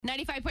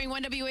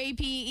95.1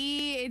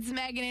 WAPE. It's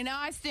Megan and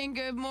Austin.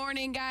 Good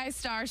morning, guys.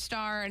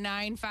 Star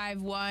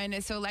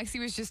 951. So Lexi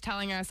was just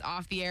telling us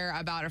off the air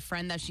about a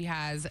friend that she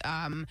has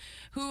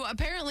who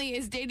apparently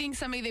is dating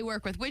somebody they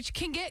work with, which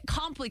can get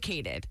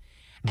complicated.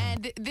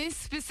 And this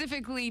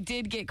specifically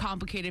did get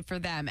complicated for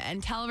them.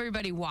 And tell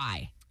everybody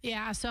why.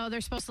 Yeah, so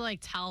they're supposed to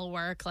tell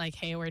work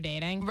hey, we're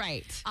dating.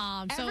 Right.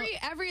 So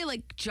every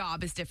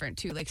job is different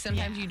too.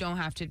 Sometimes you don't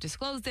have to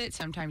disclose it,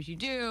 sometimes you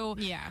do.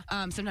 Yeah.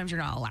 Sometimes you're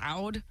not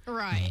allowed.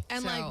 Right.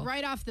 And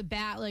right off the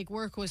bat,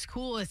 work was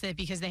cool with it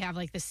because they have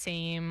the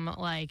same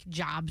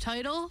job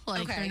title.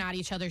 They're not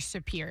each other's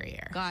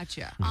superior.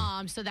 Gotcha.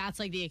 So that's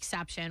the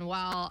exception.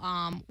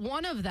 Well,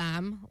 one of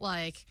them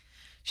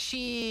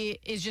she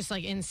is just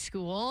in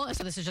school,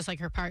 so this is just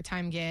her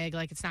part-time gig.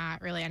 It's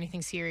not really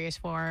anything serious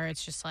for her.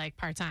 It's just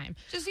part-time.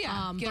 Just get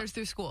her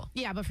through school.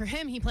 Yeah, but for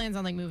him, he plans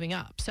on moving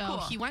up. So cool.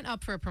 He went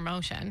up for a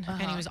promotion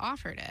and he was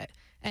offered it.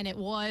 And it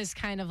was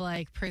kind of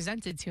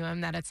presented to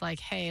him that it's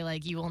hey,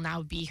 you will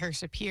now be her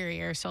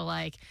superior. So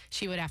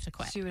she would have to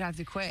quit. She would have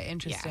to quit.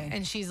 Interesting. Yeah.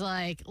 And she's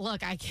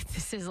look, I get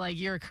this is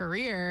your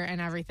career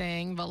and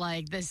everything, but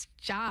this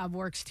job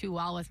works too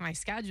well with my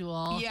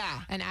schedule.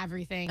 Yeah. And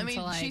everything. I mean,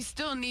 she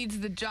still needs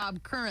the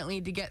job currently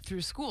to get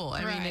through school.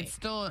 I mean, it's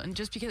still, and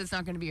just because it's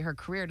not going to be her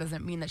career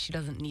doesn't mean that she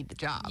doesn't need the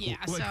job.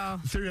 Yeah. So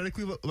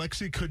theoretically,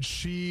 Lexi, could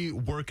she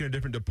work in a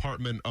different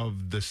department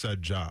of the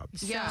said job?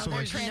 Yeah. So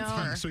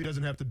transfer. So he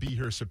doesn't have to be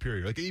her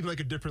superior. Even a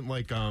different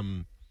I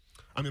don't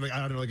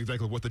know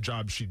exactly what the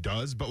job she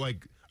does, but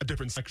a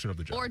different section of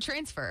the job. Or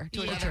transfer to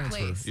Yeah. another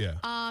place.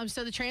 Yeah.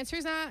 So the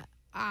transfer's not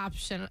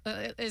option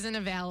isn't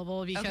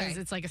available because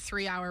it's a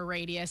 3-hour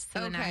radius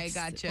to the next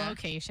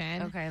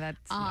location. Okay, that's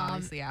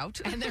obviously out.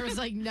 And there was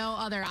no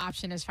other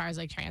option as far as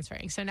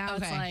transferring. So now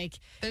it's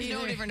there's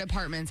no different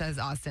departments as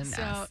Austin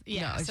asked.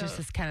 Yeah, no, it's just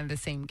this kind of the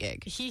same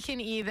gig. He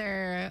can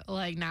either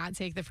not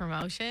take the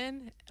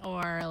promotion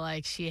or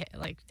she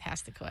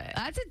has to quit.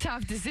 That's a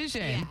tough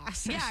decision.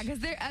 Yeah,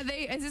 because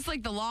is this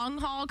the long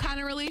haul kind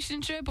of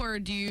relationship, or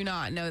do you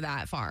not know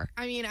that far?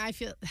 I mean, I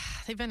feel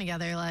they've been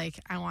together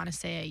I want to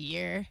say a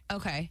year.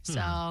 Okay.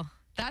 So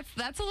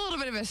that's a little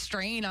bit of a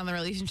strain on the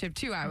relationship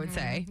too, I would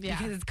say. Yeah.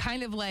 Because it's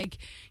kind of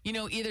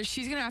either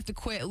she's going to have to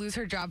quit, lose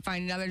her job,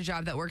 find another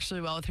job that works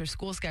really well with her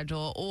school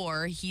schedule,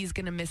 or he's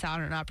going to miss out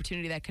on an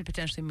opportunity that could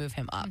potentially move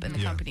him up in the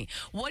company.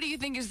 What do you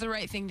think is the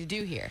right thing to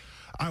do here?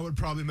 I would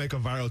probably make a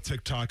viral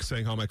TikTok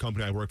saying how my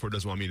company I work for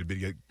doesn't want me to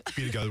be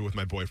together with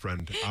my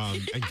boyfriend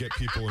and get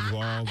people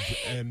involved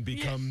and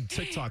become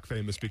TikTok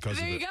famous because of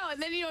it. There you go.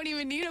 And then you don't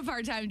even need a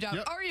part-time job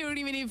or you don't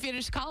even need to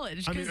finish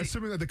college. I mean,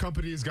 assuming that the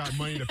company's got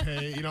money to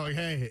pay,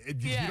 hey,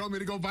 if you don't want me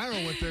to go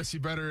viral with this, you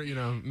better, make it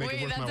worth my while.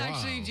 Wait, that's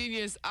actually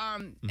genius.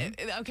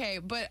 Okay,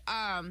 but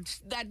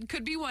that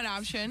could be one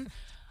option.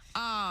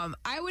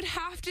 I would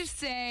have to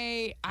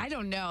say, I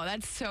don't know.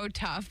 That's so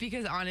tough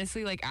because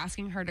honestly,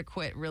 asking her to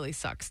quit really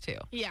sucks too.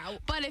 Yeah.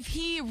 But if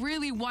he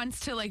really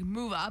wants to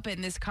move up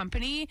in this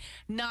company,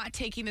 not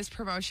taking this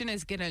promotion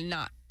is going to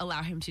not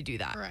allow him to do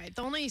that. Right.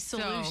 The only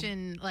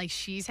solution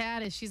she's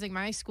had is she's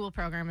my school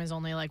program is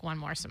only one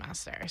more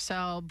semester.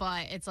 So,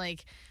 but it's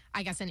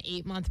I guess an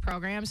 8-month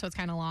program, so it's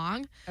kind of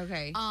long.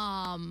 Okay.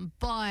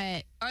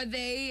 But are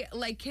they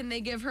can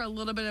they give her a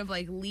little bit of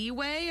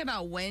leeway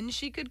about when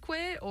she could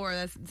quit, or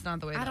it's not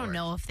the way? I don't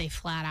know if they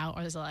flat out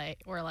was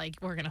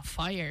we're gonna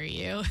fire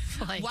you.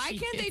 Why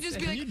can't they just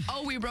be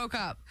oh, we broke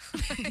up,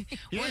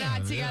 we're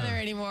not together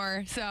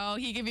anymore, so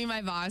he can be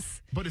my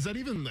boss? But is that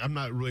even? I'm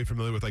not really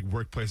familiar with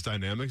workplace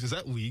dynamics. Is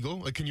that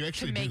legal? Can you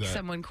actually to make do that?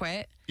 Someone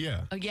quit?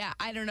 Yeah. Oh, yeah.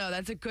 I don't know.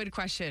 That's a good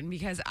question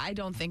because I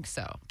don't think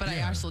so, but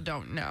I also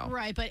don't know.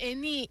 Right, but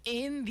in the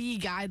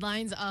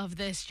guidelines of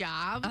this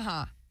job,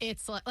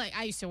 it's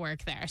I used to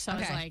work there, so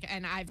it's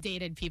and I've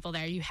dated people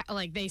there. You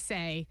they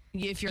say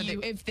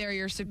if they're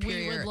your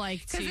superior, we would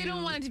like to, because they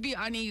don't want it to be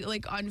any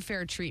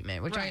unfair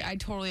treatment, which I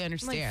totally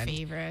understand.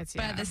 Favorites,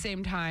 but at the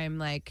same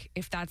time,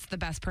 if that's the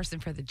best person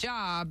for the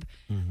job,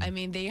 I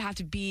mean they have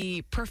to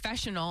be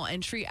professional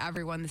and treat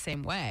everyone the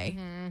same way.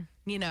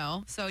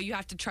 So you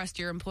have to trust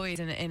your employees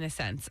in a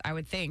sense, I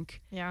would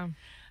think. Yeah.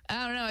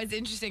 I don't know. It's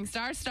interesting.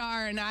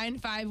 Star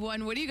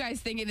 951. What do you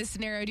guys think of this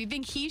scenario? Do you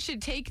think he should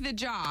take the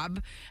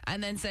job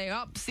and then say,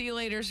 "Oh, see you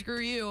later, screw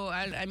you"?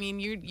 I mean,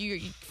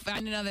 you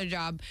find another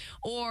job,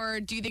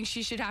 or do you think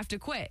she should have to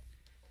quit?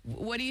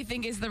 What do you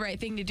think is the right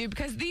thing to do?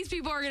 Because these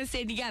people are going to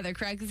stay together,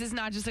 correct? This is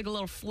not just a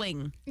little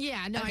fling.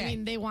 Yeah, no, I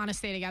mean, they want to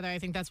stay together. I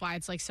think that's why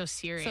it's so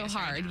serious. So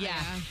hard, right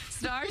yeah.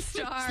 Star. It's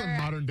the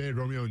modern day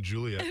Romeo and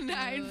Juliet.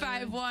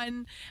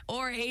 951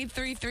 or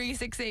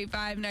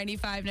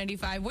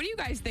 833-685-9595. What do you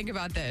guys think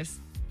about this?